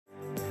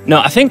No,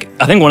 I think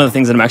one of the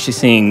things that I'm actually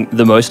seeing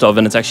the most of,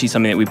 and it's actually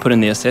something that we put in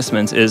the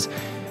assessments, is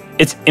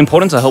it's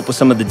important to help with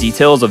some of the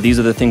details of these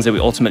are the things that we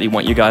ultimately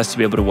want you guys to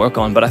be able to work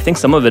on. But I think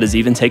some of it is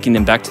even taking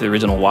them back to the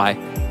original why.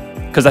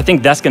 Because I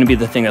think that's going to be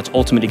the thing that's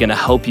ultimately going to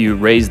help you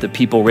raise the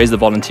people, raise the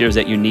volunteers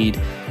that you need.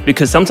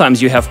 Because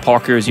sometimes you have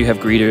parkers, you have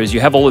greeters, you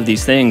have all of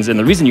these things, and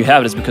the reason you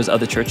have it is because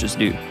other churches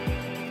do.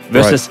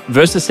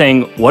 Versus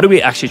saying, what are we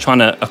actually trying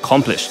to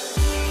accomplish?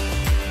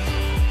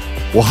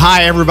 Well,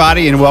 hi,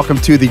 everybody, and welcome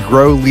to the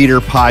GrowLeader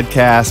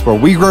podcast, where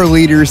we grow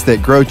leaders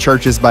that grow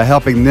churches by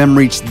helping them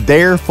reach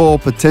their full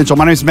potential.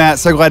 My name is Matt.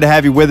 So glad to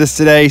have you with us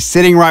today.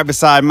 Sitting right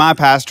beside my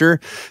pastor,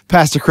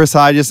 Pastor Chris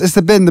Hodges.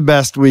 It's been the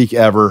best week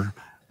ever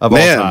of all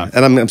time.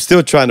 And I'm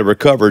still trying to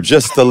recover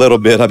just a little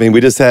bit. I mean, we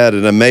just had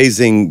an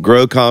amazing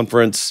Grow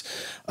conference,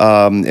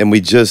 and we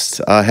just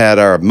had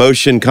our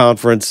Motion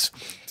conference,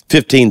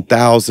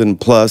 15,000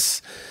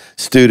 plus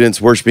students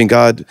worshiping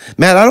God.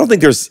 Matt, I don't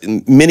think there's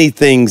many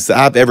things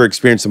I've ever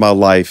experienced in my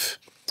life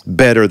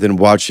better than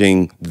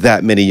watching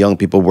that many young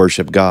people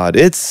worship God.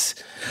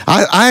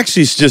 I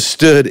actually just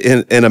stood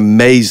in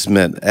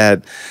amazement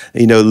at,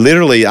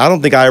 literally, I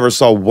don't think I ever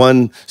saw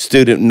one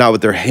student not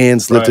with their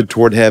hands lifted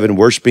toward heaven,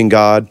 worshiping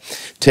God,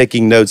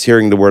 taking notes,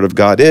 hearing the word of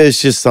God.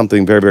 It's just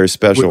something very, very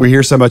special. We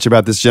hear so much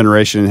about this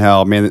generation and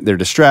how, man, they're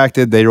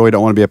distracted. They really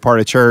don't want to be a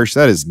part of church.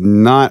 That is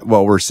not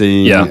what we're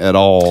seeing at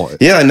all.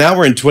 Yeah, and now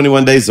we're in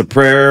 21 days of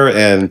prayer,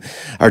 and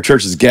our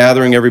church is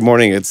gathering every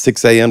morning at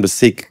 6 a.m. to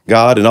seek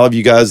God. And all of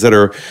you guys that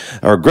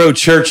are Grow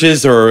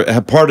churches or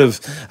a part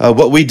of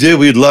what we do,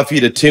 we'd love for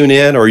you to tune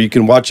in, or you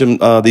can watch them,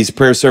 these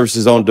prayer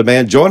services on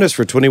demand. Join us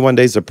for 21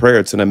 days of prayer.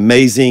 It's an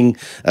amazing,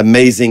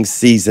 amazing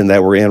season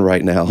that we're in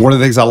right now. One of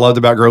the things I loved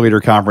about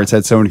GrowLeader Conference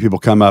had so many people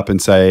come up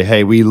and say,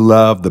 hey, we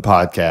love the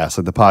podcast.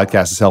 Like, the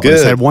podcast is helping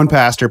us. I had one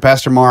pastor,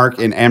 Pastor Mark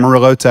in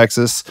Amarillo,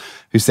 Texas,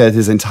 who said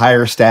his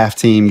entire staff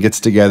team gets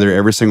together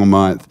every single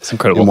month. It's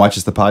incredible. And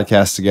watches the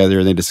podcast together,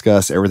 and they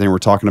discuss everything we're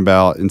talking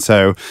about. And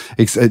so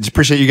I just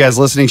appreciate you guys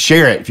listening.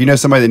 Share it. If you know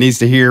somebody that needs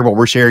to hear what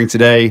we're sharing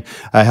today,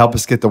 help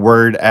us get the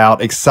word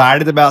out.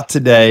 Excited about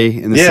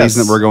today and the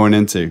season that we're going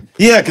into.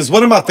 Yeah, because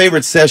one of my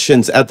favorite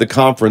sessions at the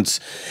conference,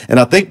 and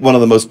I think one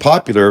of the most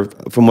popular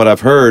from what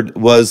I've heard,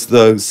 was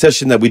the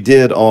session that we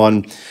did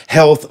on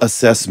health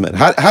assessment.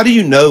 How do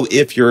you know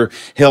if you're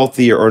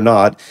healthy or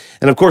not?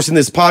 And of course, in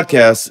this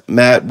podcast,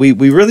 Matt,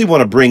 we really want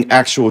to bring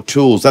actual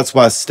tools. That's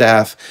why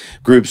staff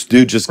groups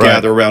do just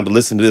gather around to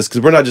listen to this,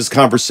 because we're not just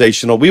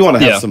conversational. We want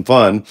to have some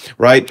fun,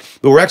 right?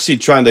 But we're actually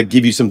trying to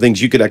give you some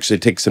things you could actually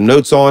take some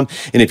notes on.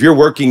 And if you're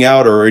working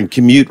out or in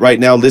commute right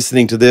now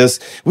listening to this,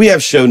 we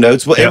have show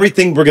notes. Well,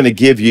 everything we're going to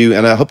give you,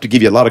 and I hope to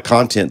give you a lot of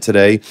content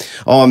today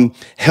on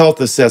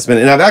health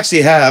assessment. And I've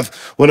actually have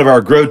one of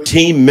our Grow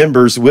team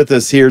members with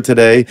us here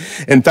today.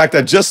 In fact,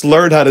 I just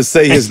learned how to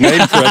say his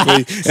name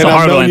correctly, and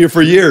I've known you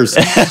for years.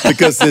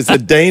 Because it's a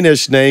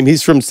Danish name.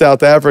 He's from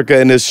South Africa,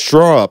 and it's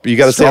Straarup. You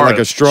got to say it like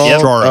a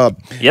Straarup.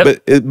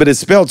 But it's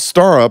spelled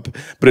Straarup,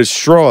 but it's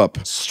Straarup.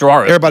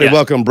 Straarup. Everybody,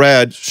 welcome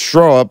Brad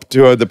Straarup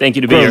to the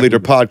GrowLeader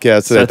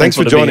podcast today. Thanks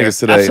for joining us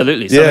today.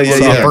 Absolutely.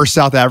 The first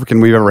South African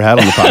we've ever had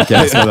on the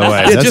podcast, by the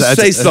way. Just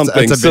say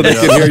something so they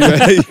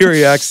can hear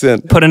your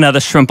accent. Put another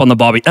shrimp on the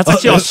barbie. That's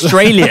actually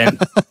Australian.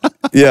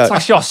 It's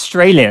actually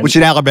Australian. Which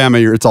in Alabama,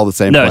 it's all the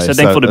same place. So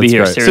thankful to be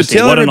here.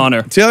 Seriously, what an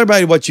honor. Tell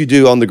everybody what you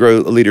do on the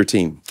GrowLeader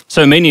team.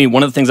 So mainly,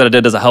 one of the things that I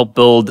did is I helped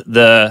build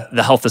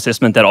the health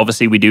assessment that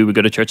obviously we do. We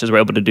go to churches, we're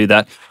able to do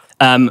that.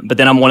 But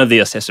then I'm one of the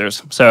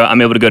assessors. So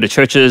I'm able to go to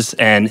churches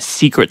and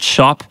secret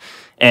shop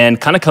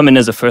and kind of come in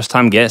as a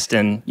first-time guest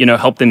and,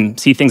 help them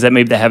see things that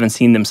maybe they haven't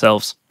seen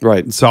themselves.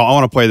 Right. So I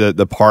want to play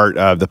the part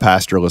of the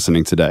pastor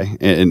listening today.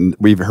 And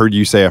we've heard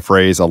you say a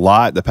phrase a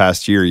lot the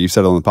past year. You've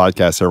said it on the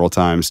podcast several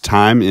times.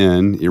 Time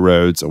in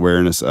erodes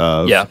awareness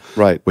of. Yeah.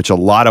 Right. Which a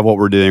lot of what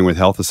we're doing with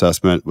health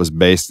assessment was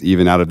based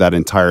even out of that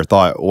entire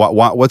thought.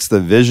 What's the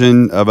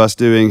vision of us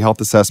doing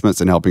health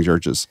assessments and helping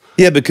churches?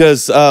 Yeah,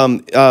 because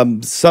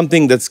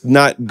something that's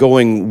not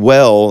going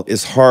well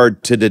is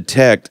hard to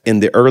detect in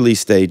the early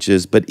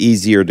stages, but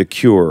easier to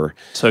cure.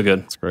 So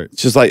good. That's great.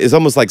 It's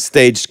almost like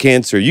staged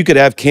cancer. You could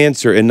have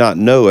cancer and not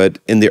know it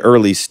in the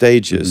early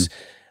stages.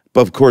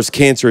 But of course,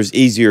 cancer is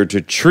easier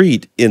to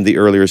treat in the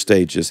earlier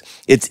stages.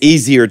 It's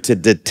easier to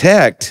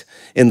detect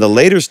in the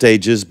later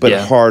stages, but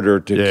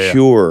harder to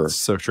cure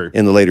So true.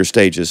 in the later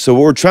stages. So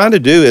what we're trying to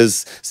do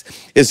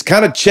is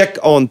kind of check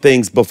on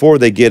things before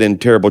they get in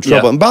terrible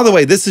trouble. And by the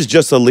way, this is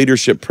just a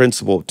leadership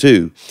principle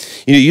too.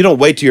 You don't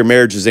wait till your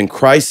marriage is in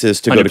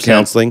crisis to 100%. go to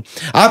counseling.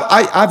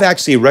 I've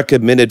actually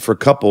recommended for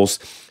couples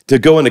to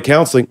go into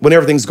counseling when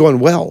everything's going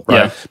well.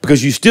 Right.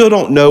 Because you still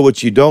don't know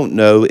what you don't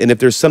know, and if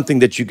there's something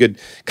that you could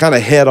kind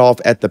of head off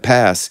at the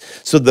pass.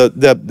 So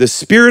the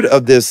spirit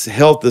of this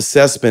health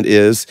assessment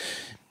is,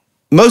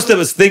 most of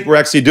us think we're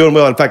actually doing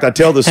well. In fact, I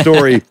tell the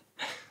story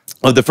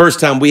of the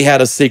first time we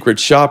had a secret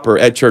shopper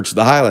at Church of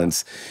the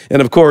Highlands.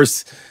 And of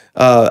course,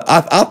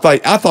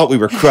 I thought we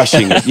were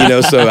crushing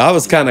it, so I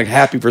was kind of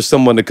happy for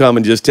someone to come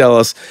and just tell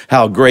us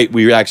how great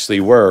we actually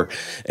were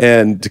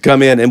and to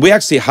come in. And we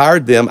actually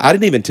hired them. I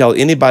didn't even tell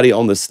anybody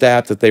on the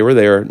staff that they were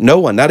there. No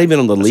one, not even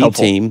on the lead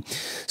team.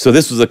 So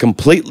this was a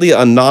completely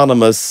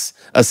anonymous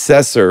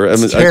assessor.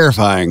 It's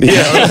terrifying.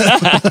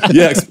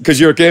 Yeah, because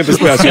you're a campus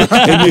pastor,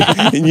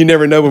 and you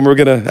never know when we're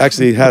going to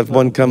actually have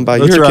one come by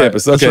your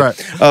campus. Okay,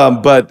 that's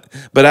right.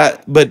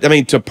 But I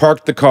mean, to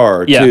park the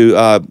car,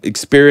 to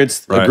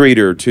experience a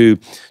greeter, to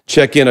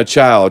check in a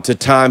child, to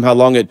time how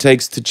long it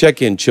takes to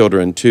check in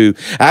children, to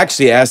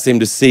actually ask him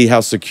to see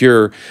how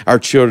secure our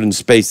children's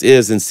space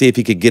is and see if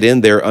he could get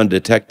in there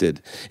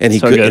undetected. And he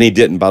could, and he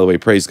didn't, by the way.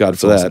 Praise God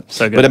for that.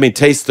 So good. But I mean,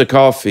 taste the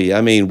coffee.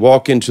 I mean,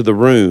 walk into the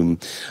room.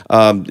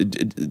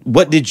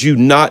 What did you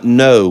not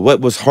know?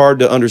 What was hard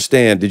to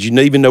understand? Did you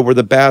even know where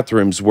the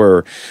bathrooms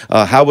were?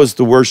 How was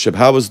the worship?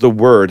 How was the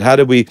word? How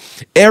did we,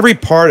 every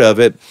part of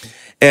it.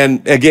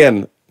 And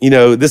again,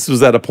 this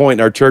was at a point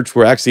in our church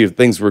where actually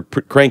things were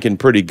cranking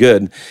pretty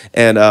good.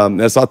 And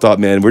as I thought,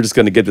 man, we're just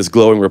going to get this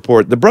glowing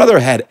report. The brother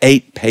had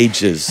 8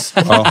 pages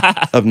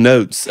of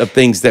notes of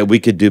things that we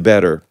could do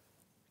better.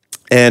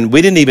 And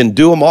we didn't even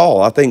do them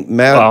all. I think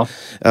Matt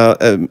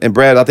and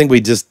Brad, I think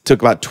we just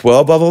took about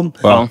 12 of them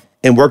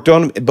and worked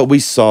on them. But we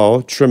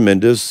saw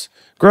tremendous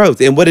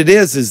growth. And what it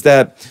is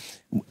that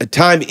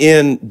time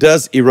in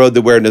does erode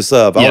the awareness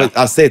of.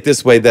 I say it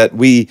this way, that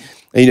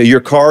your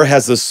car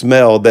has a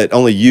smell that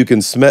only you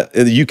can smell.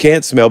 You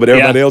can't smell, but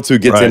everybody else who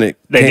gets in it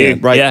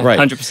can. Right, yeah, right.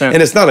 100%.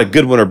 And it's not a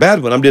good one or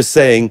bad one. I'm just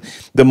saying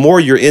the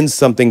more you're in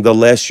something, the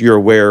less you're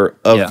aware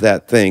of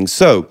that thing.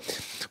 So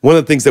one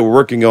of the things that we're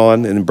working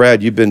on, and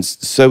Brad, you've been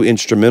so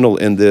instrumental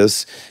in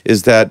this,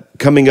 is that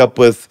coming up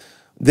with,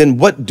 then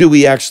what do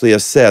we actually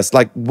assess?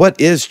 Like, what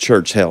is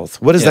church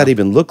health? What does that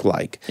even look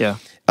like? Yeah.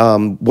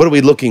 What are we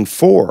looking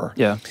for?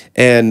 Yeah.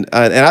 And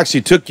I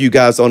actually took you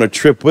guys on a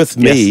trip with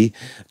me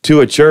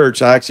to a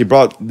church. I actually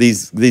brought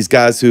these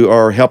guys who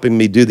are helping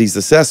me do these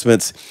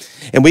assessments.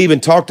 And we even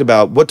talked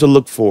about what to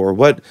look for,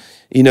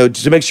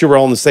 to make sure we're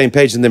all on the same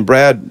page. And then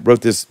Brad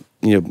wrote this,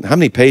 how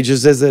many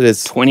pages is it?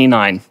 It's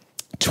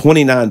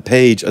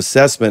 29-page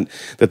assessment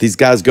that these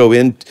guys go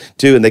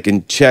into, and they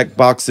can check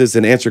boxes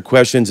and answer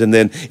questions, and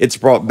then it's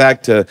brought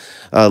back to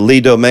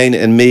Lee Domain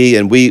and me,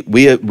 and we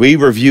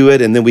review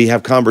it, and then we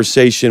have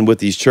conversation with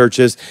these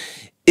churches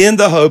in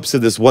the hopes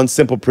of this one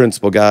simple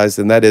principle, guys,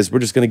 and that is we're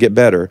just going to get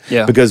better.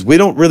 Because we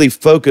don't really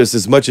focus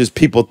as much as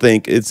people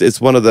think.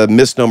 It's one of the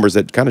misnomers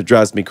that kind of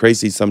drives me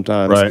crazy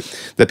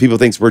sometimes, that people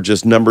think we're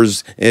just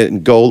numbers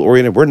and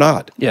goal-oriented. We're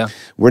not.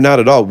 We're not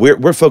at all.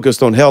 We're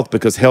focused on health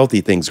because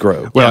healthy things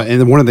grow. Well,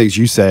 and one of the things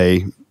you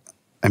say,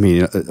 I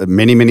mean,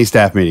 many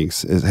staff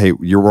meetings is, hey,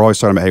 we're always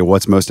talking about, hey,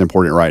 what's most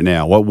important right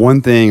now? What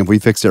one thing, if we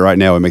fix it right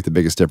now, would make the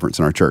biggest difference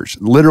in our church?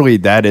 Literally,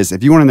 that is,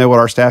 if you want to know what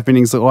our staff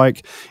meetings look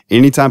like,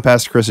 anytime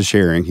Pastor Chris is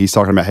sharing, he's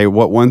talking about, hey,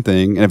 what one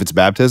thing? And if it's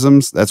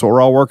baptisms, that's what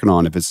we're all working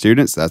on. If it's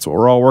students, that's what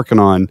we're all working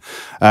on.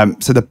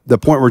 So the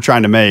point we're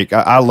trying to make,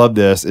 I love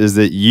this, is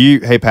that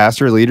hey,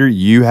 pastor, leader,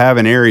 you have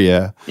an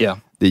area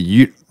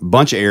that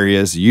bunch of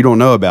areas you don't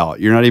know about,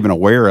 you're not even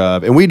aware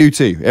of, and we do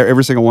too.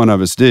 Every single one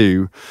of us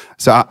do.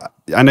 So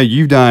I know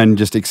you've done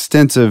just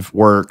extensive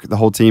work, the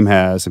whole team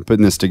has, in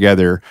putting this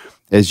together.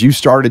 As you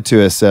started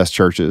to assess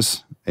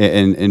churches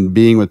and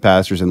being with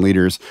pastors and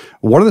leaders,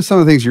 what are some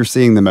of the things you're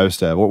seeing the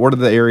most of? What are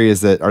the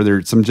areas are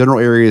there some general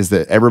areas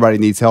that everybody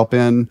needs help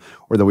in,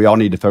 or that we all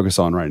need to focus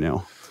on right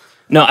now?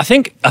 No, I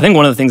think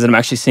one of the things that I'm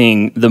actually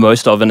seeing the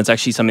most of, and it's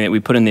actually something that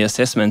we put in the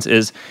assessments,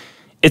 is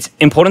it's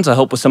important to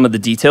help with some of the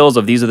details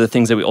of these are the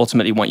things that we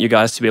ultimately want you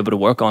guys to be able to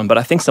work on. But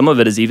I think some of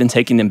it is even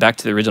taking them back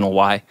to the original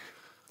why.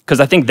 Because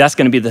I think that's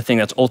going to be the thing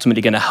that's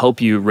ultimately going to help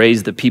you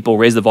raise the people,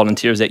 raise the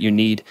volunteers that you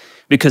need.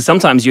 Because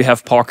sometimes you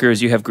have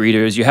parkers, you have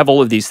greeters, you have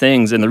all of these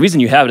things. And the reason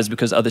you have it is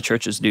because other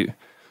churches do.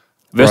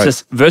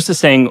 Versus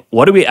saying,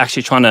 what are we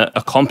actually trying to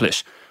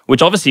accomplish?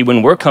 Which obviously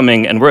when we're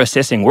coming and we're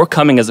assessing, we're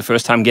coming as a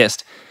first-time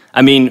guest.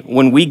 I mean,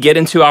 when we get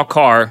into our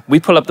car,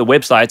 we pull up the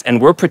website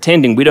and we're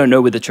pretending we don't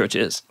know where the church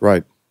is.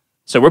 Right.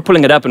 So we're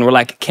pulling it up and we're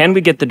like, can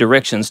we get the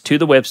directions to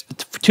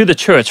the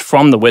church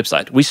from the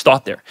website? We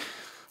start there.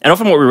 And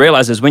often what we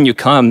realize is when you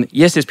come,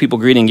 yes, there's people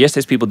greeting, yes,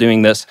 there's people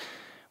doing this.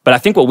 But I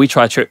think what we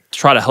try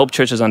to help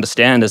churches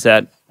understand is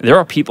that there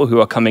are people who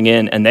are coming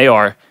in and they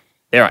are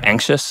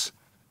anxious,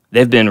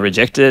 they've been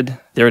rejected,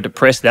 they're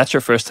depressed. That's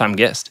your first time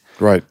guest.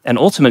 Right. And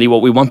ultimately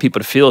what we want people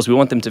to feel is we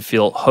want them to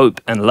feel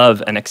hope and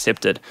love and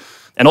accepted.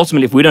 And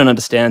ultimately, if we don't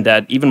understand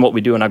that, even what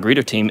we do in our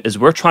greeter team is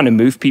we're trying to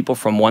move people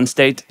from one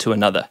state to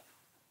another.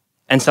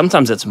 And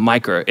sometimes it's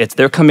micro.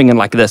 They're coming in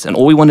like this, and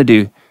all we want to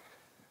do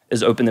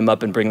is open them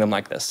up and bring them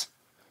like this.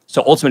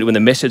 So ultimately, when the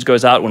message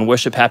goes out, when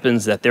worship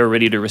happens, that they're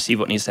ready to receive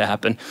what needs to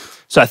happen.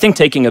 So I think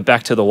taking it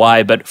back to the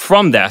why, but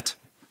from that,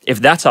 if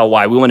that's our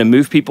why, we want to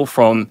move people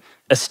from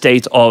a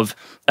state of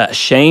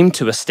shame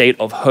to a state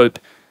of hope.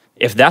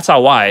 If that's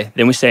our why,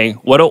 then we say,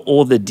 what are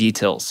all the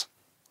details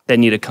that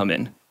need to come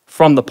in?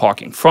 From the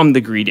parking, from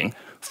the greeting,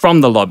 from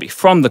the lobby,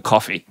 from the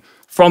coffee,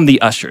 from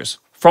the ushers,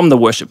 from the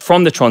worship,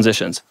 from the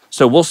transitions.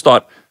 So we'll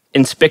start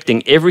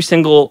inspecting every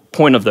single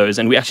point of those,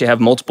 and we actually have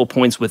multiple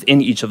points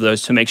within each of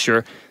those to make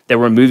sure that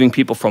we're moving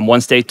people from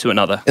one state to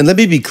another. And let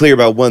me be clear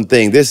about one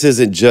thing. This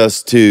isn't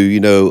just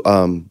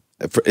to,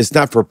 it's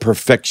not for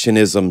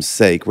perfectionism's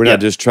sake. We're not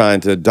just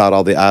trying to dot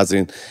all the I's.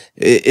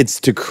 It's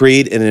to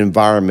create an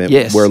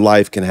environment where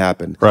life can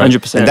happen. Right.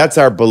 100%. And that's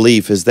our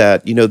belief, is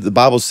that, the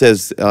Bible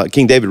says,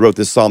 King David wrote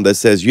this psalm that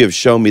says, "You have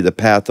shown me the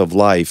path of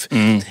life."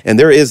 And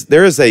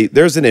there's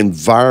an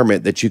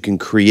environment that you can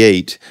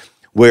create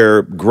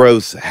where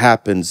growth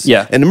happens.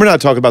 Yeah. And we're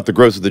not talking about the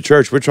growth of the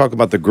church. We're talking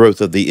about the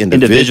growth of the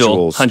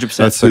individuals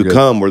 100%. who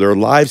come, where their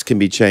lives can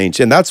be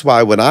changed. And that's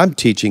why when I'm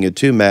teaching it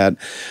too, Matt,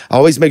 I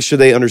always make sure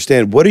they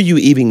understand, what are you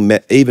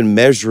even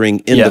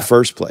measuring in the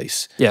first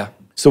place? Yeah.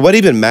 So what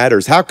even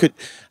matters? How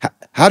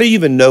do you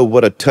even know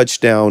what a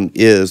touchdown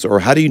is, or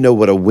how do you know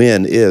what a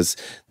win is?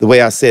 The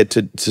way I said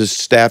to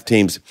staff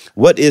teams,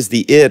 what is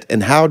the it,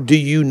 and how do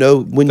you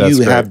know when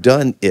you have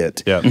done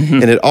it? Yeah.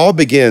 And it all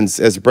begins,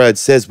 as Brad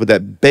says, with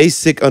that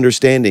basic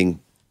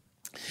understanding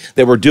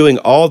that we're doing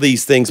all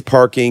these things,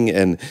 parking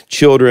and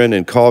children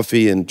and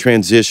coffee and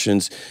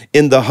transitions,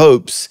 in the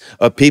hopes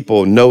of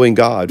people knowing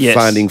God,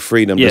 finding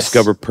freedom,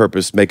 discover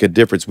purpose, make a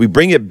difference. We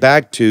bring it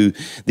back to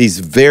these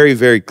very,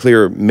 very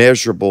clear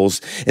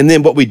measurables. And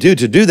then what we do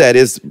to do that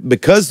is,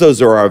 because those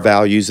are our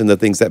values and the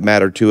things that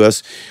matter to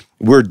us,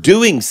 we're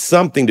doing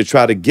something to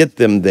try to get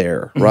them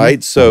there,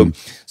 right? So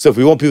if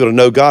we want people to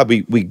know God,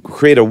 we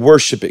create a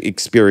worship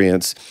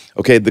experience.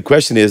 Okay, the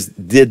question is,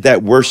 did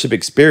that worship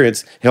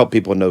experience help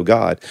people know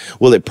God?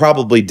 Well, it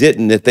probably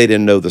didn't if they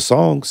didn't know the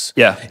songs.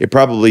 Yeah. It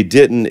probably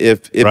didn't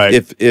if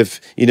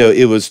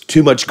it was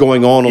too much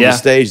going on the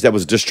stage that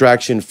was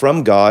distraction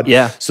from God.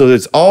 Yeah. So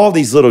there's all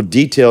these little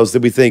details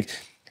that we think,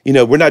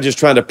 we're not just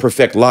trying to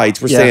perfect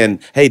lights. We're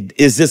saying, hey,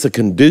 is this a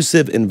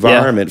conducive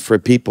environment for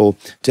people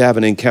to have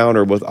an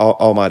encounter with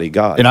Almighty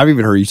God? And I've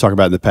even heard you talk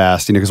about in the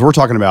past, because we're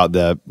talking about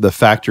the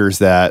factors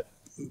that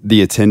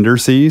the attender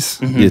sees,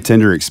 the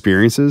attender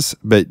experiences,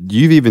 but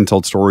you've even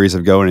told stories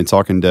of going and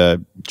talking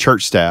to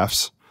church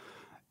staffs,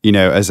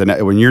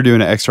 when you're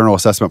doing an external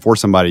assessment for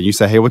somebody, you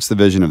say, hey, what's the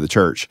vision of the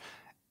church?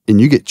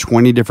 And you get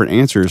 20 different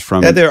answers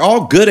from... And they're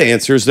all good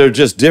answers. They're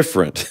just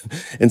different.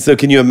 And so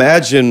can you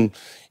imagine...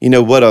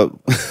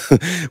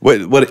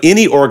 what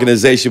any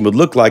organization would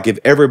look like if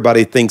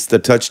everybody thinks the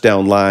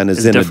touchdown line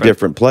is in a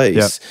different place.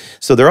 Yep.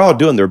 So they're all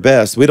doing their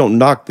best. We don't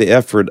knock the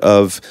effort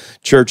of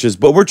churches.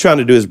 What we're trying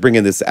to do is bring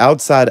in this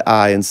outside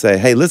eye and say,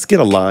 hey, let's get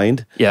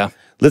aligned. Yeah.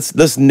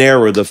 Let's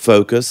narrow the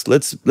focus.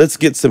 Let's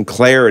get some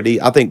clarity.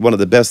 I think one of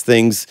the best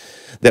things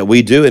that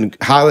we do, and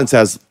Highlands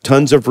has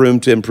tons of room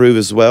to improve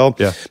as well.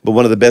 Yeah. But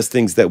one of the best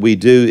things that we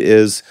do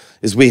is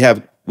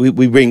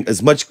we bring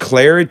as much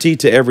clarity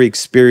to every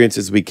experience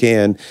as we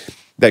can,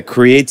 that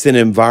creates an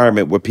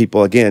environment where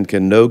people, again,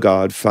 can know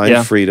God,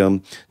 find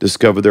freedom,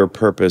 discover their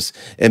purpose,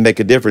 and make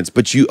a difference.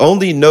 But you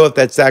only know if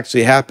that's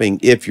actually happening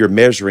if you're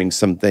measuring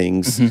some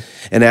things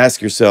and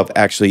ask yourself,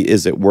 actually,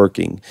 is it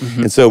working?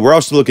 And so we're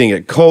also looking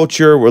at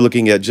culture. We're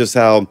looking at just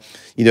how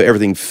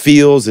everything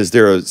feels. Is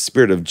there a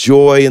spirit of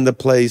joy in the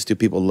place? Do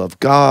people love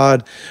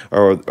God?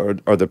 Or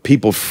are the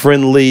people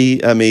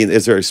friendly? I mean,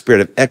 is there a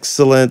spirit of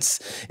excellence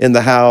in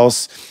the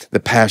house?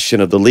 The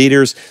passion of the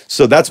leaders.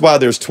 So that's why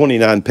there's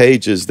 29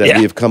 pages that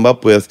we have come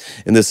up with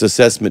in this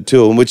assessment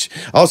tool. In which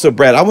also,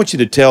 Brad, I want you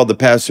to tell the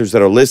pastors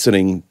that are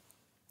listening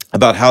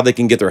about how they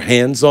can get their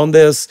hands on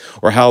this,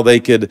 or how they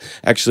could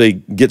actually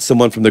get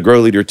someone from the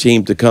GrowLeader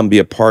team to come be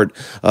a part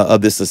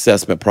of this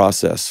assessment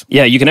process.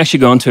 Yeah, you can actually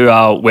go onto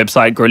our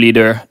website,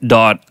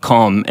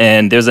 growleader.com,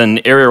 and there's an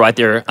area right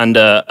there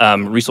under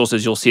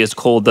resources you'll see it's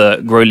called the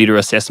GrowLeader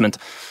assessment.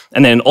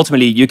 And then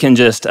ultimately, you can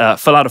just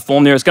fill out a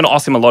form there. It's going to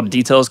ask them a lot of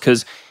details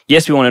because,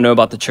 yes, we want to know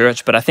about the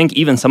church, but I think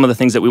even some of the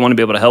things that we want to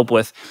be able to help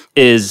with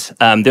is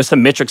there's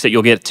some metrics that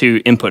you'll get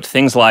to input,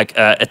 things like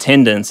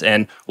attendance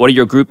and what are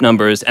your group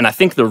numbers. And I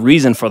think the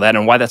reason for that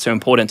and why that's so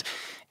important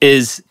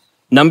is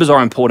numbers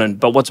are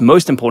important, but what's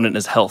most important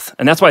is health.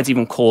 And that's why it's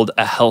even called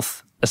a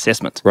health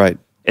assessment. Right.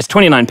 It's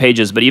 29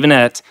 pages, but even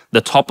at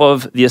the top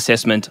of the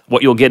assessment,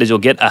 what you'll get is you'll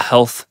get a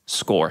health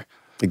score.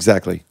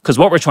 Exactly. Because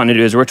what we're trying to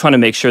do is we're trying to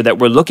make sure that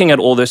we're looking at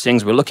all those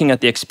things. We're looking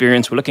at the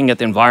experience. We're looking at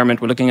the environment.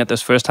 We're looking at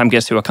those first-time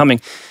guests who are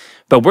coming.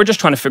 But we're just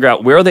trying to figure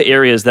out where are the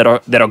areas that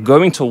are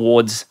going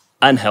towards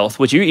unhealth,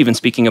 which you're even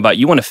speaking about.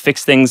 You want to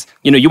fix things.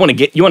 You want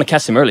to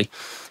catch them early.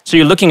 So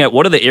you're looking at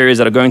what are the areas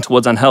that are going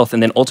towards unhealth,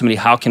 and then ultimately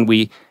how can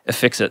we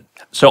fix it.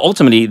 So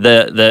ultimately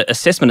the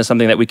assessment is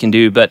something that we can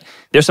do. But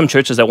there's some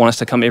churches that want us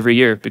to come every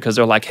year because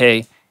they're like,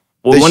 hey.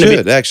 Well,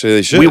 they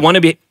should. We want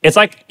to be, it's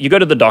like you go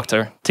to the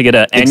doctor to get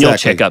an annual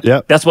checkup.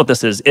 Yep. That's what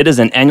this is. It is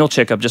an annual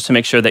checkup just to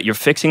make sure that you're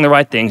fixing the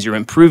right things, you're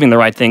improving the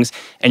right things,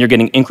 and you're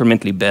getting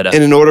incrementally better.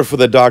 And in order for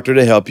the doctor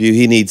to help you,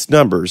 he needs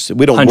numbers.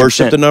 We don't 100%.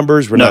 Worship the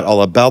numbers. We're not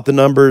all about the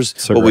numbers.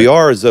 So what great. we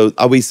are is, the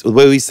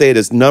way we say it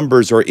is,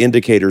 numbers are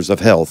indicators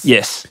of health.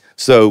 Yes.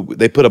 So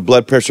they put a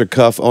blood pressure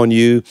cuff on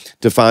you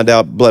to find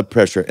out blood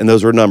pressure, and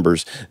those are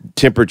numbers.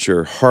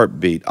 Temperature,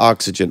 heartbeat,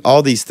 oxygen,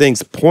 all these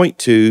things point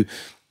to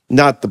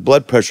not the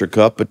blood pressure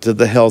cuff, but to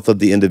the health of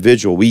the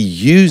individual. We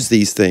use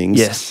these things.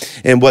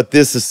 Yes. And what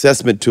this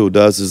assessment tool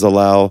does is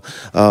allow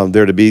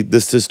there to be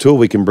this tool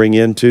we can bring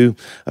into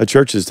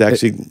churches to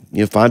actually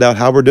find out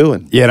how we're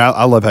doing. Yeah, and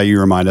I love how you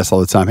remind us all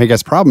the time, hey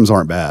guys, problems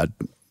aren't bad.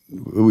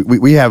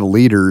 We have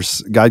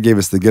leaders. God gave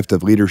us the gift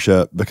of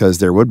leadership because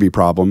there would be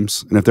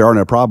problems, and if there are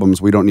no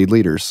problems, we don't need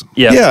leaders.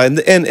 Yeah, and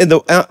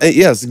the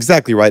yes,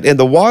 exactly right. And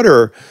the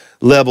water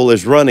level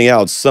is running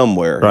out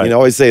somewhere. Right. I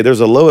always say there's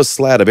a lowest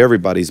slat of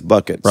everybody's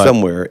bucket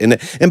somewhere.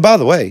 And by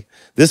the way,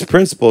 this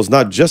principle is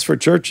not just for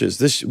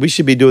churches. We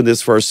should be doing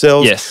this for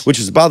ourselves. Yes. Which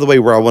is, by the way,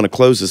 where I want to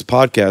close this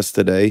podcast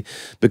today,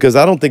 because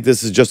I don't think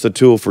this is just a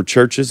tool for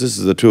churches. This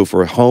is a tool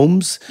for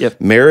homes,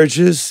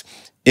 marriages,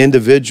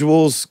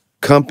 individuals,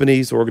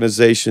 companies,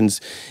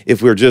 organizations.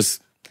 If we're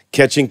just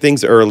catching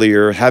things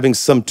earlier, having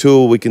some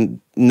tool we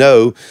can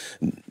know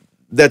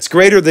that's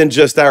greater than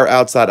just our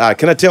outside eye.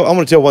 I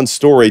want to tell one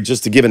story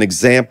just to give an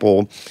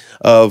example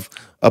of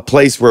a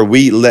place where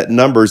we let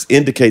numbers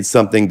indicate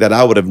something that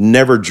I would have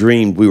never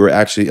dreamed we were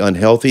actually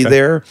unhealthy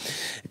there,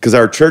 because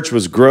our church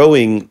was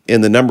growing in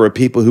the number of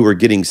people who were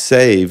getting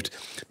saved.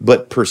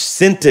 But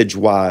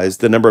percentage-wise,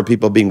 the number of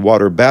people being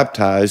water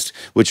baptized,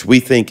 which we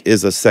think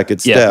is a second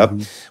step,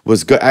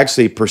 was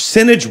actually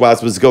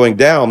percentage-wise was going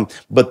down,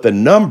 but the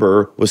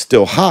number was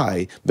still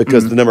high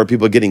because the number of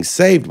people getting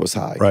saved was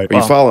high. Right. Are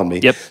you following me?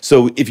 Yep.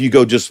 So if you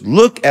go just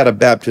look at a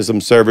baptism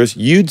service,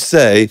 you'd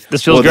say,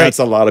 This feels great. That's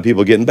a lot of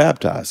people getting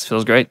baptized.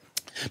 Feels great.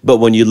 But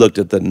when you looked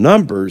at the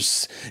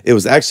numbers, it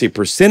was actually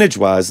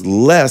percentage-wise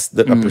less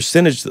than a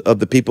percentage of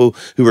the people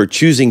who were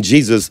choosing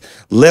Jesus,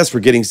 less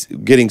were getting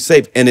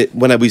saved. And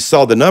when we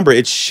saw the number,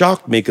 it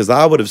shocked me, because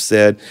I would have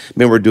said,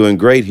 man, we're doing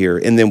great here.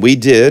 And then we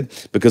did,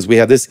 because we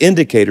have this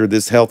indicator,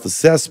 this health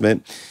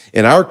assessment.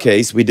 In our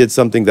case, we did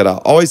something that I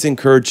always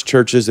encourage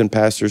churches and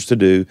pastors to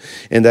do,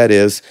 and that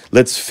is,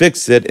 let's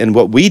fix it. And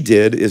what we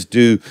did is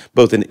do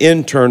both an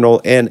internal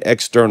and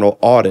external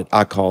audit,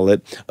 I call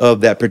it,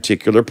 of that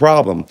particular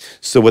problem.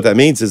 So what that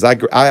means is I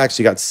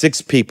actually got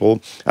 6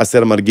 people. I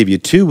said, I'm going to give you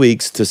 2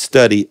 weeks to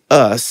study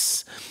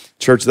us,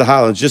 Church of the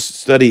Highlands, just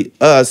study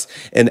us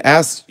and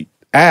ask,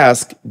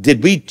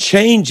 did we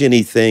change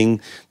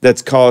anything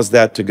that's caused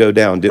that to go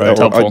down?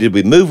 Or did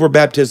we move where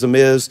baptism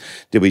is?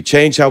 Did we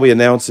change how we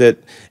announce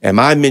it? Am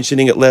I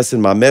mentioning it less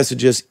in my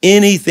messages?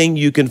 Anything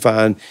you can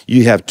find,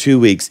 you have 2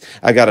 weeks.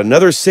 I got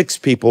another 6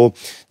 people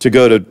to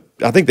go to,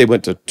 I think they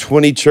went to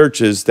 20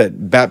 churches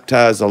that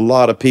baptize a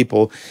lot of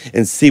people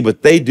and see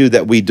what they do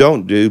that we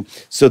don't do.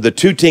 So the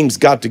 2 teams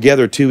got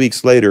together 2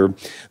 weeks later.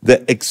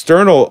 The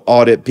external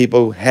audit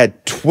people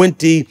had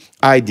 20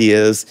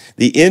 ideas.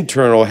 The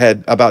internal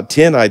had about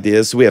 10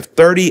 ideas. So we have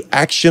 30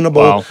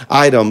 actionable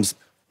items.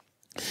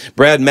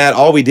 Brad, Matt,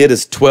 all we did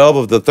is 12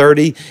 of the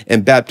 30,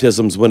 and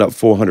baptisms went up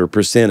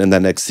 400% in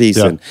that next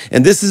season. Yeah.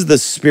 And this is the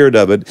spirit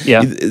of it.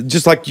 Yeah.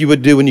 Just like you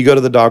would do when you go to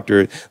the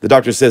doctor. The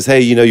doctor says,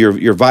 hey,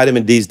 your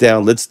vitamin D's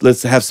down.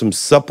 Let's have some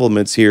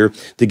supplements here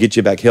to get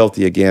you back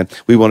healthy again.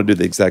 We want to do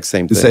the exact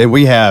same thing. So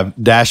we have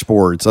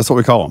dashboards. That's what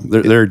we call them.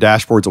 They're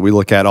dashboards that we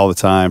look at all the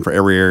time for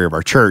every area of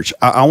our church.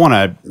 I want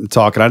to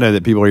talk, and I know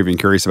that people are even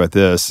curious about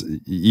this.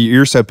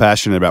 You're so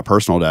passionate about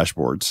personal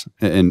dashboards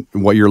and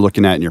what you're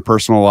looking at in your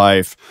personal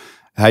life,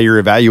 how you're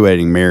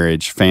evaluating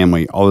marriage,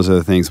 family, all those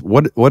other things.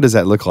 What does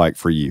that look like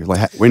for you?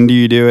 Like, when do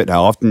you do it?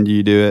 How often do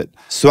you do it?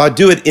 So I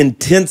do it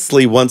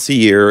intensely once a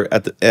year.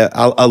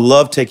 I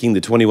love taking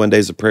the 21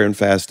 days of prayer and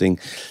fasting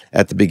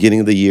at the beginning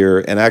of the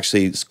year and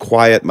actually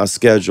quiet my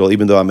schedule,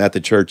 even though I'm at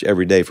the church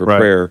every day for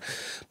prayer.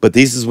 But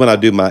this is when I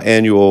do my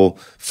annual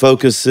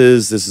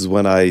focuses. This is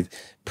when I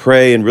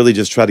pray and really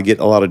just try to get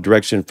a lot of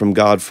direction from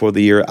God for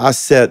the year.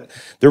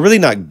 They're really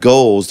not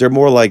goals. They're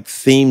more like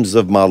themes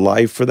of my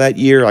life for that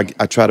year.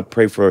 I try to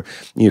pray for,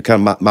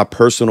 kind of my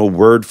personal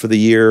word for the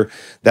year,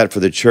 that for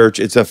the church.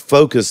 It's a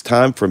focused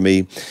time for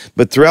me.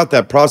 But throughout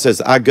that process,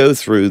 I go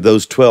through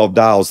those 12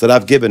 dials that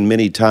I've given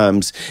many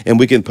times, and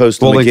we can post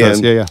them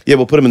again. Yeah,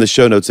 we'll put them in the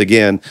show notes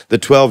again, the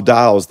 12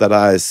 dials that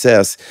I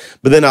assess.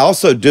 But then I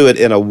also do it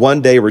in a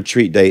one-day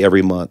retreat day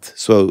every month.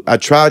 So I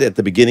tried at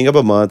the beginning of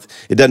a month.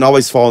 It doesn't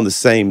always fall in the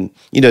same,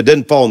 it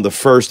doesn't fall in the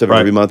first of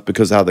every month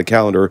because of how the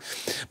calendar,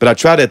 but I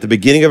tried at the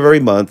beginning of every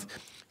month,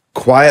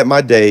 quiet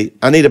my day.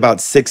 I need about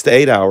 6 to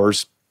 8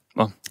 hours.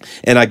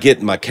 And I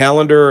get my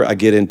calendar, I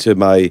get into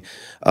my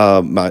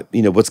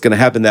what's going to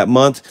happen that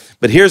month.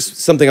 But here's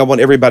something I want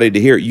everybody to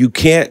hear. You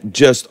can't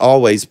just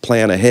always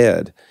plan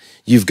ahead.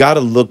 You've got to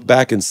look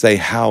back and say,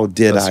 how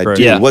did I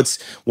do?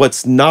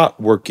 What's not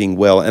working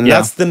well? And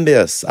that's the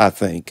miss, I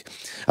think.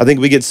 I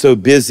think we get so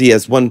busy,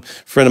 as one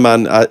friend of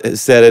mine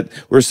said it,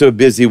 we're so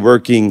busy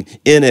working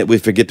in it, we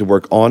forget to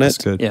work on it. That's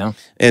good. Yeah.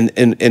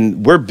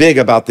 And we're big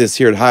about this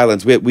here at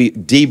Highlands. We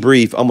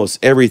debrief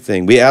almost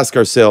everything. We ask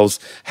ourselves,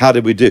 how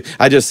did we do?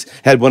 I just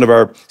had one of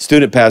our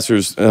student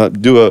pastors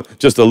do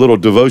just a little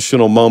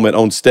devotional moment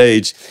on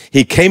stage.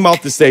 He came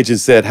off the stage and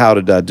said, how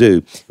did I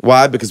do?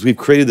 Why? Because we've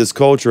created this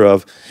culture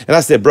of, And I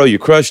said, bro, you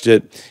crushed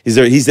it.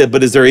 He said,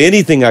 but is there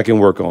anything I can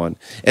work on?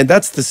 And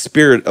that's the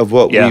spirit of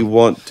what we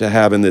want to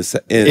have in this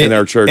in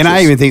our churches. And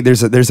I even think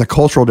there's a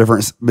cultural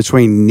difference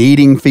between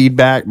needing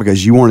feedback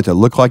because you want it to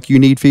look like you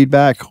need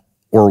feedback,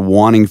 or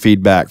wanting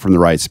feedback from the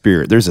right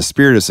spirit. There's a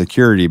spirit of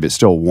security, but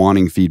still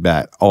wanting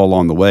feedback all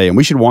along the way. And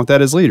we should want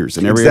that as leaders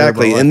in every area of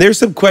our life. And there's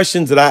some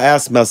questions that I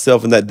asked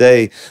myself in that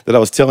day that I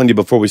was telling you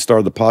before we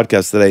started the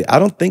podcast today. I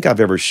don't think I've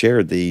ever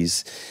shared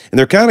these. And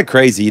they're kind of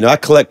crazy. You know, I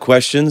collect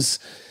questions,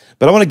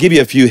 but I want to give you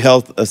a few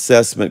health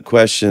assessment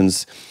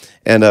questions.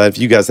 And if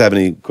you guys have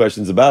any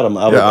questions about them,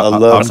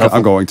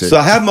 I'm going to. So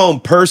I have my own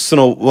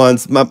personal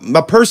ones.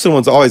 My personal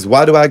ones are always,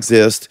 why do I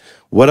exist?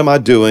 What am I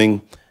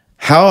doing?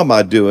 How am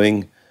I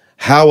doing?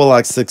 How will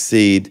I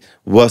succeed?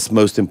 What's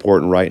most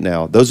important right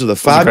now? Those are the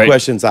 5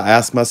 questions I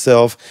ask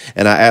myself,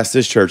 and I ask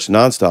this church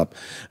nonstop.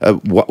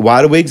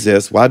 Why do we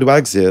exist? Why do I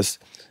exist?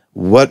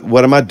 What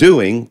am I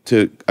doing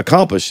to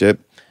accomplish it?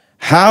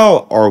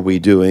 How are we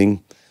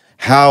doing?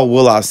 How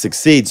will I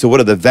succeed? So what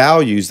are the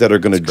values that are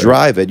going to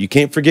drive it? You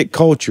can't forget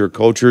culture.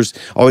 Culture's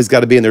always got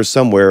to be in there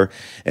somewhere.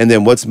 And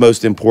then what's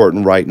most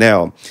important right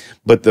now?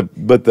 But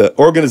the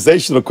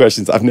organizational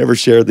questions, I've never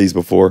shared these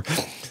before.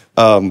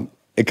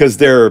 Because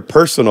they're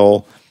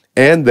personal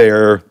and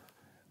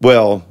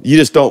well, you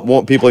just don't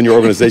want people in your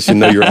organization to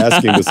know you're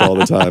asking this all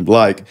the time.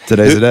 Like,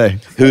 today's the day.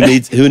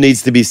 Who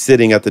needs to be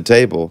sitting at the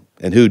table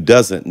and who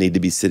doesn't need to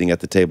be sitting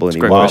at the table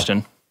anymore? It's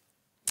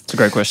a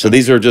great question. So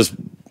these are just,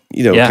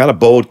 kind of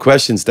bold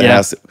questions to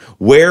ask.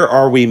 Where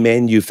are we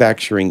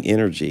manufacturing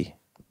energy?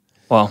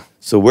 Wow.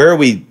 So where are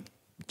we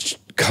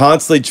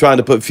constantly trying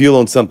to put fuel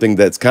on something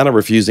that's kind of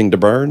refusing to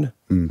burn?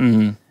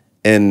 Mm-hmm.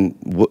 And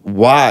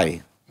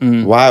why?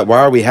 Why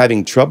are we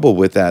having trouble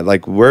with that?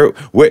 Like where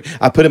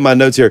I put in my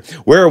notes here,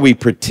 where are we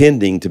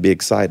pretending to be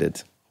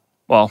excited?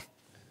 Well,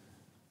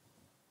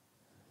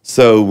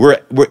 so we're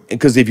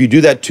because if you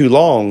do that too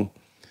long,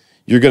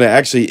 you're going to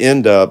actually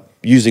end up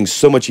using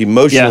so much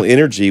emotional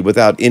energy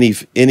without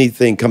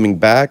anything coming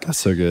back. That's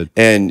so good.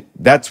 And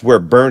that's where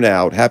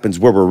burnout happens,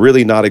 where we're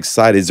really not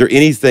excited. Is there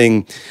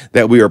anything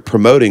that we are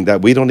promoting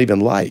that we don't even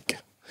like?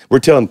 We're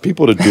telling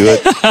people to do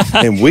it,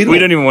 and we don't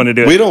even want to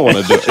do it. We don't want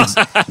to do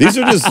it. These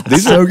are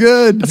so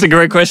good. That's a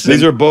great question.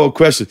 These are bold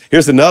questions.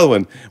 Here's another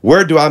one.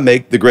 Where do I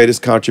make the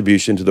greatest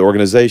contribution to the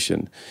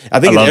organization?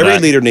 I think every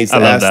leader needs to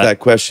ask that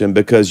question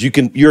because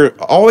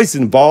you're always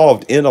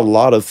involved in a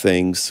lot of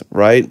things,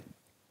 right?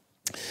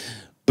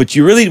 But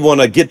you really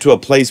want to get to a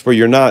place where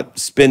you're not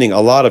spending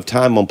a lot of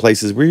time on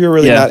places where you're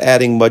really not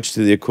adding much to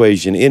the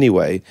equation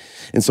anyway.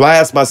 And so I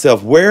ask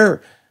myself,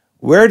 where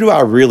do I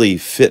really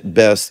fit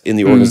best in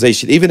the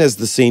organization? Even as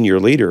the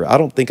senior leader, I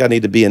don't think I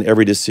need to be in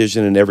every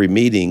decision and every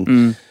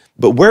meeting.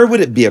 But where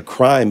would it be a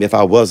crime if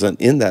I wasn't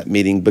in that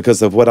meeting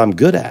because of what I'm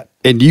good at?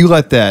 And do you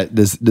let that,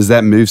 does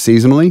that move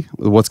seasonally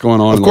with what's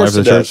going on in the life of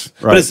the church?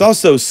 Right. But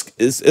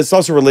it's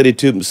also related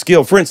to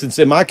skill. For instance,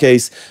 in my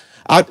case,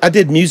 I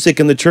did music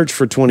in the church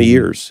for 20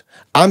 years.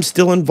 I'm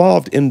still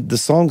involved in the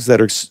songs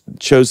that are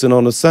chosen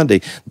on a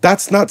Sunday.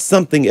 That's not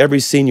something every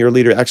senior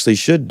leader actually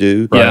should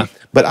do. Yeah.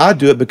 But I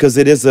do it because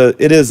it is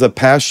a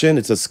passion.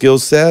 It's a skill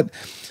set.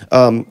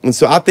 And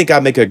so I think I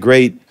make a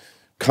great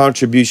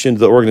contribution to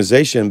the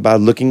organization by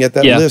looking at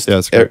that list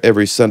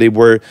every Sunday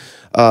where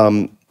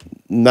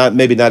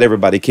maybe not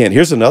everybody can.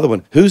 Here's another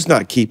one. Who's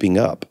not keeping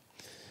up?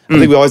 I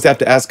think we always have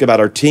to ask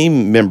about our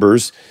team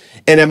members.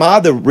 And am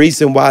I the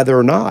reason why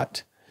they're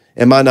not?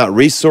 Am I not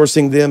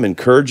resourcing them,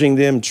 encouraging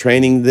them,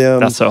 training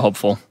them? That's so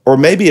helpful. Or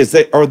maybe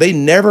are they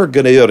never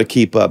going to be able to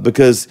keep up?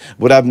 Because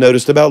what I've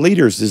noticed about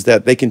leaders is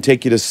that they can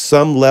take you to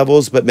some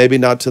levels, but maybe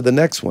not to the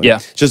next one. Yeah.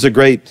 It's just the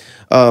great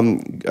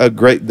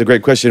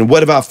question.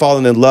 What have I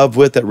fallen in love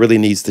with that really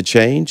needs to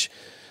change?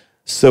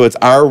 So it's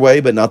our way,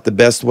 but not the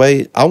best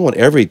way. I want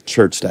every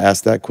church to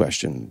ask that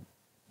question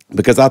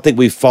because I think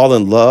we fall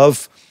in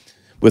love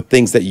with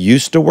things that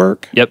used to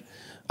work. Yep.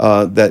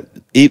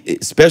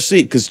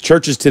 Especially because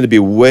churches tend to be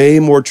way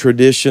more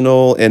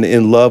traditional and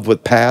in love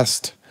with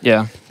past.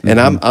 Yeah.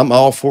 And I'm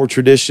all for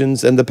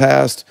traditions and the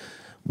past,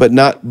 but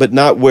not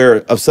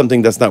where of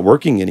something that's not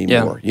working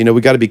anymore. Yeah.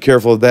 We got to be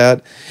careful of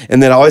that.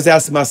 And then I always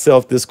ask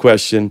myself this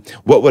question: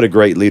 what would a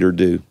great leader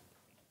do?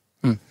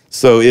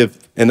 So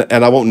and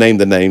I won't name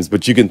the names,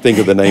 but you can think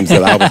of the names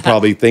that I would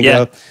probably think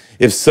of.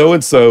 If so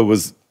and so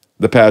was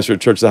the pastor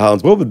at Church of the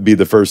Highlands, what would be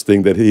the first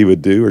thing that he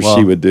would do or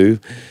she would do?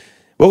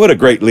 What would a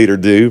great leader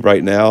do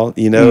right now?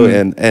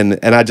 And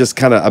I just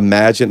kind of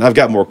imagine. I've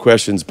got more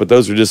questions, but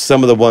those are just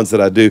some of the ones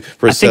that I do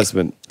for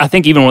assessment. I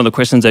think even one of the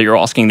questions that you're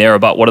asking there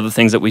about what are the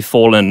things that we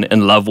fall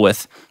in love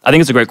with, I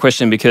think it's a great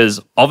question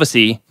because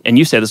obviously, and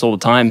you say this all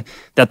the time,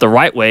 that the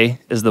right way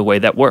is the way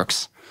that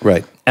works.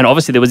 Right. And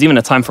obviously, there was even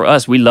a time for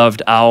us, we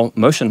loved our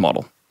motion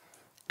model.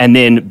 And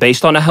then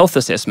based on a health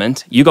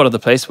assessment, you got to the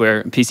place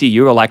where, PC,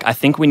 you were like, I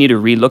think we need to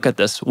relook at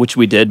this, which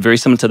we did, very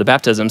similar to the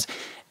baptisms.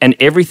 And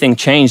everything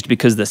changed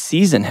because the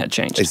season had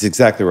changed. It's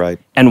exactly right.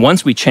 And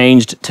once we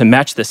changed to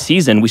match the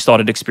season, we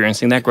started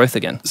experiencing that growth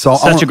again. So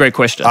Such a great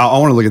question. I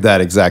want to look at that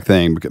exact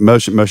thing.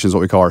 Motion is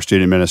what we call our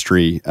student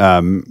ministry.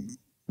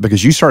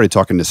 Because you started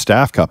talking to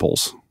staff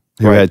couples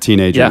who had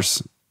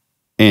teenagers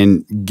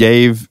and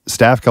gave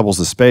staff couples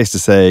the space to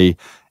say,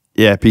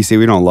 yeah, PC,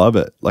 we don't love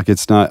it. Like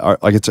it's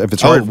not like if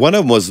it's hard. One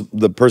of them was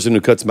the person who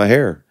cuts my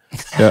hair.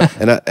 Yeah.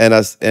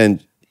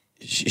 and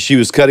she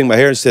was cutting my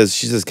hair and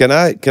she says, can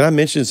I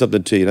mention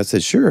something to you? And I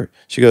said, sure.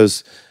 She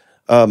goes,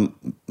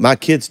 my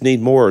kids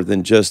need more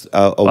than just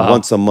a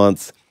once a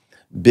month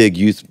big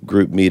youth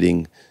group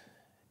meeting.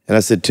 And I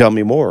said, tell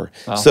me more.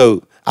 Wow.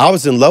 So I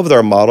was in love with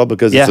our model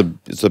because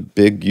it's a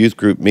big youth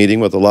group meeting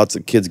with lots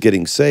of kids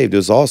getting saved. It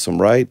was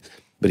awesome, right?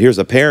 But here's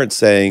a parent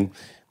saying,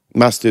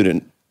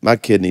 my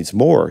kid needs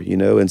more, you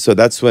know? And so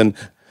that's when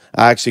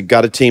I actually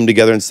got a team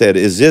together and said,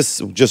 is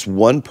this just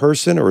one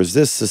person or is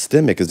this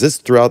systemic? Is this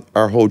throughout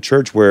our whole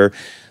church where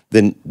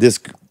then this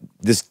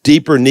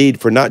deeper need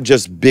for not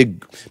just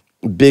big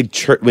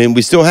church, I mean,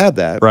 we still have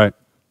that. Right.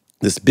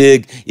 This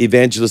big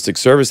evangelistic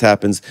service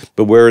happens,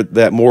 but where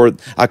that more,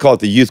 I call it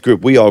the youth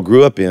group we all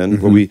grew up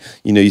in, where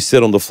you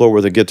sit on the floor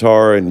with a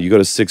guitar and you go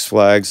to Six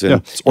Flags. And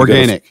it's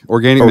organic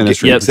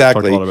ministry. Yeah,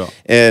 exactly.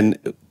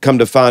 And come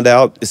to find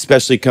out,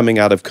 especially coming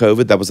out of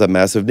COVID, that was a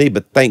massive need.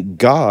 But thank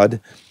God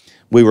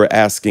we were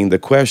asking the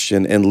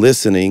question and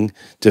listening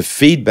to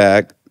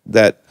feedback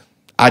that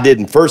I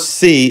didn't first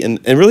see and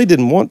really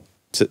didn't want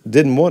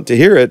to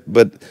hear it,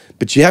 but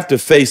you have to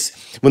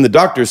face when the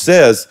doctor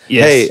says,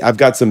 hey, I've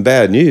got some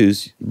bad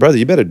news, brother,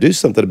 you better do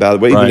something about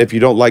it. Well, even if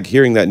you don't like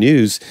hearing that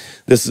news,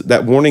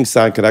 that warning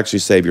sign could actually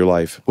save your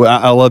life. Well,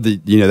 I love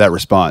that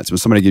response. When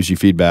somebody gives you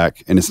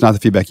feedback and it's not the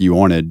feedback you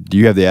wanted, do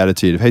you have the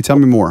attitude of, hey, tell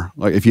me more?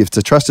 Like if it's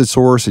a trusted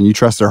source and you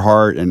trust their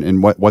heart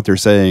and what they're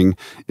saying,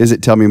 is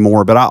it tell me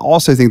more? But I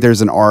also think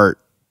there's an art,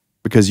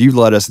 because you've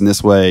led us in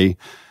this way,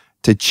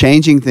 to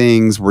changing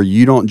things where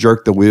you don't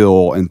jerk the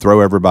wheel and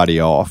throw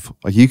everybody off.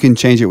 Like you can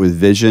change it with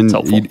vision.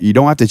 You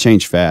don't have to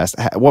change fast.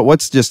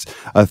 What's just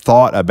a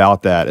thought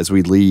about that as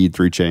we lead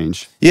through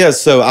change? Yeah,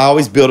 so I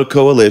always build a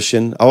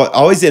coalition. I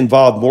always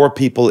involve more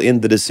people in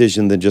the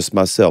decision than just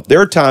myself.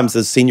 There are times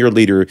as senior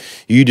leader,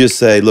 you just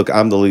say, look,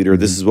 I'm the leader.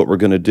 This is what we're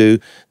going to do.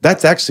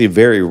 That's actually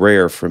very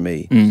rare for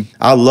me.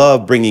 I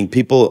love bringing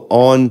people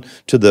on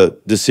to the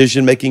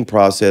decision-making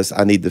process.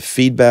 I need the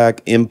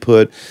feedback,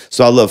 input.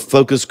 So I love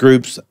focus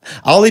groups.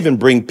 I'll even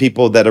bring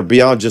people that are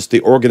beyond just the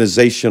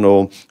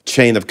organizational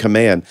chain of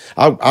command.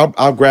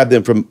 I'll grab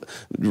them from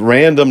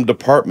random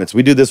departments.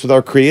 We do this with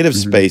our creative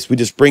space. We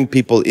just bring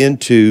people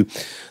into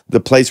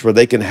the place where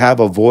they can have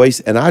a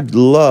voice. And I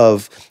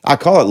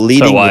call it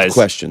leading with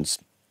questions.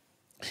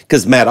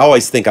 Because, Matt, I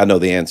always think I know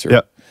the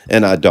answer,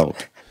 and I don't.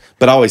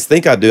 But I always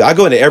think I do. I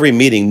go into every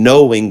meeting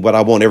knowing what I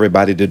want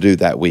everybody to do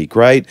that week,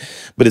 right?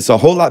 But it's a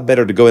whole lot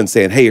better to go in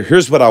saying, hey,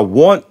 here's what I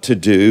want to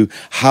do.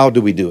 How do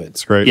we do it?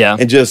 It's great. Yeah.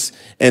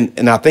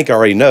 And I think I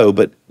already know,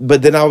 but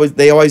then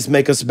they always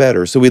make us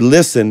better. So we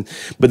listen.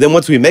 But then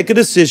once we make a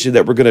decision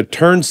that we're going to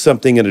turn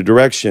something in a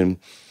direction,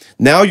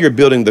 now you're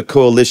building the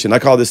coalition. I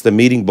call this the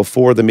meeting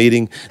before the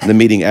meeting and the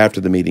meeting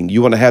after the meeting.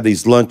 You want to have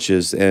these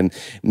lunches and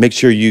make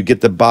sure you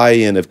get the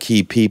buy-in of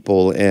key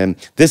people. And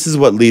this is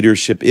what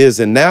leadership is.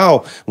 And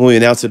now when we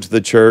announce it to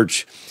the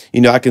church,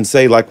 I can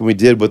say like when we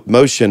did with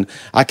Motion,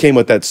 I came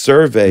with that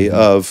survey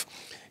of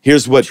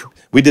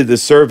we did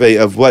this survey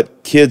of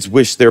what kids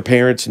wish their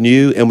parents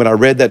knew. And when I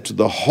read that to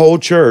the whole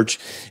church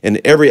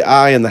and every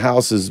eye in the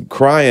house is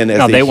crying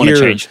as they want to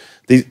change.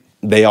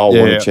 They all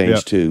want to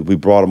change too. We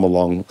brought them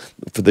along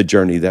for the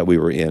journey that we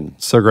were in.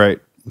 So great.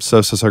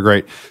 So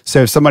great.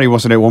 So if somebody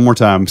wants to know one more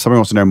time, somebody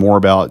wants to know more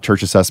about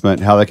church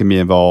assessment, how they can be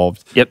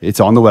involved. Yep. It's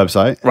on the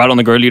website. Right on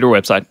the GrowLeader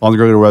website. On the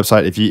GrowLeader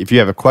website. If you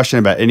have a question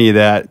about any of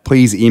that,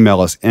 please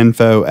email us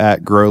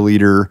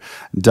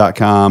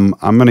info@growleader.com.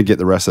 I'm going to get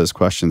the rest of those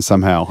questions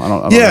somehow. I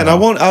don't know. And I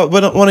want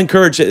to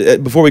encourage,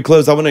 before we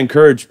close, I want to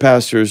encourage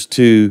pastors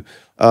to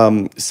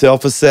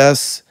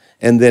self-assess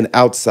and then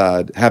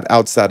have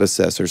outside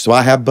assessors. So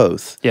I have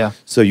both. Yeah.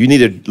 So you need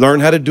to learn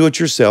how to do it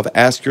yourself,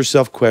 ask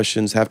yourself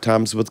questions, have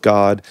times with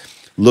God,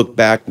 look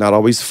back, not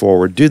always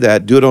forward. Do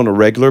that. Do it on a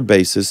regular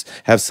basis.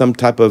 Have some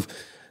type of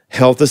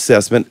health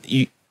assessment.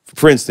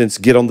 For instance,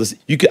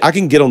 I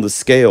can get on the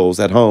scales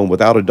at home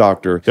without a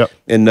doctor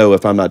and know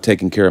if I'm not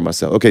taking care of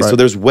myself. Okay, so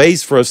there's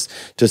ways for us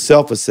to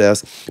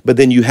self-assess, but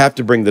then you have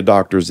to bring the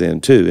doctors in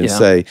too and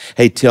say,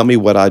 hey, tell me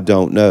what I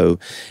don't know.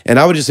 And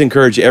I would just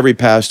encourage every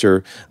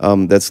pastor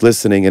that's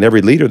listening and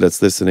every leader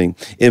that's listening,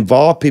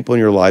 involve people in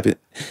your life.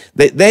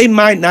 They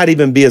might not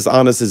even be as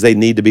honest as they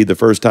need to be the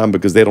first time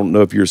because they don't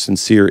know if you're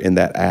sincere in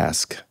that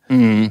ask.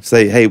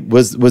 Say, hey,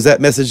 was that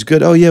message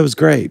good? Oh, yeah, it was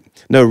great.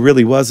 No,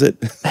 really, was it?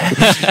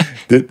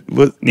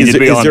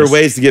 Is there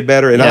ways to get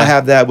better? And I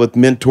have that with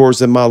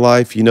mentors in my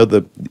life. You know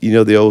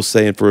the old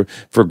saying for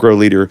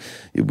GrowLeader,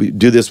 we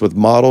do this with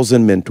models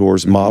and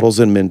mentors,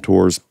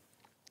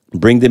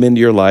 Bring them into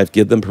your life,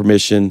 give them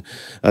permission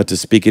to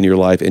speak in your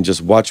life, and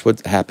just watch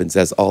what happens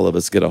as all of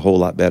us get a whole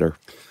lot better.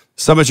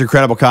 So much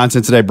incredible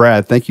content today,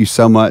 Brad. Thank you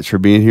so much for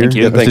being here. Thank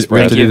you. Yeah, thanks, We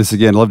have Brad. to do this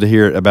again. Love to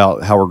hear it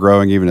about how we're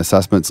growing, even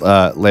assessments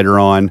later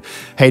on.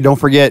 Hey, don't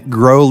forget,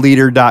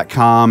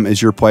 GrowLeader.com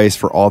is your place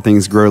for all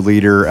things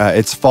GrowLeader.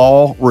 It's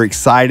fall. We're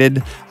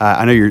excited.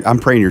 I know I'm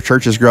praying your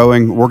church is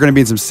growing. We're going to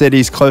be in some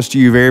cities close to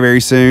you very,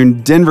 very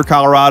soon. Denver,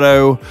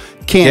 Colorado,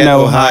 Canton,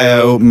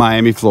 Ohio,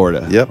 Miami,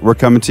 Florida. Yep. We're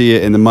coming to you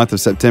in the month of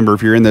September.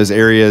 If you're in those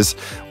areas,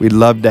 we'd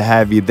love to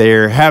have you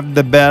there. Have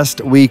the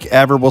best week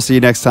ever. We'll see you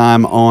next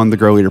time on the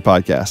Grow Leader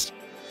Podcast.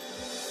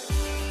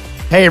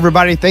 Hey,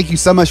 everybody. Thank you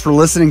so much for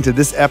listening to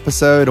this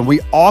episode. And we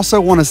also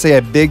want to say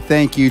a big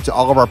thank you to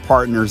all of our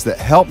partners that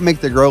help make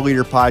the Grow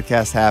Leader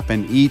podcast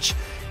happen each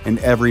and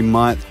every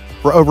month.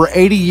 For over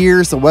 80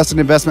 years, the Western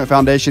Investment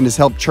Foundation has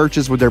helped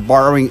churches with their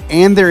borrowing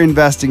and their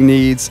investing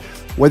needs.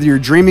 Whether you're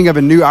dreaming of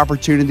a new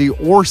opportunity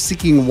or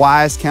seeking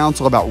wise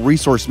counsel about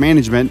resource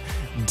management,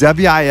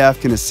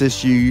 WIF can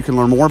assist you. You can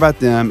learn more about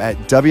them at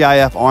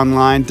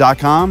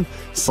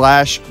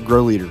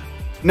wifonline.com/growleader.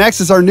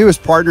 Next is our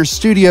newest partner,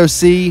 Studio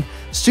C.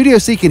 Studio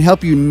C can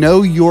help you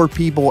know your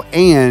people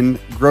and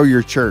grow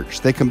your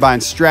church. They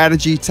combine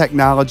strategy,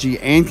 technology,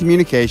 and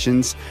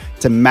communications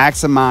to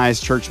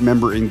maximize church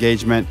member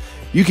engagement.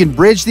 You can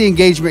bridge the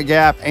engagement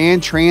gap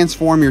and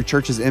transform your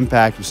church's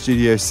impact with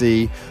Studio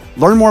C.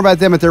 Learn more about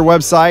them at their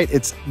website.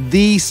 It's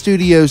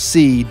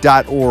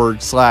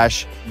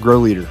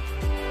thestudioc.org/growleader.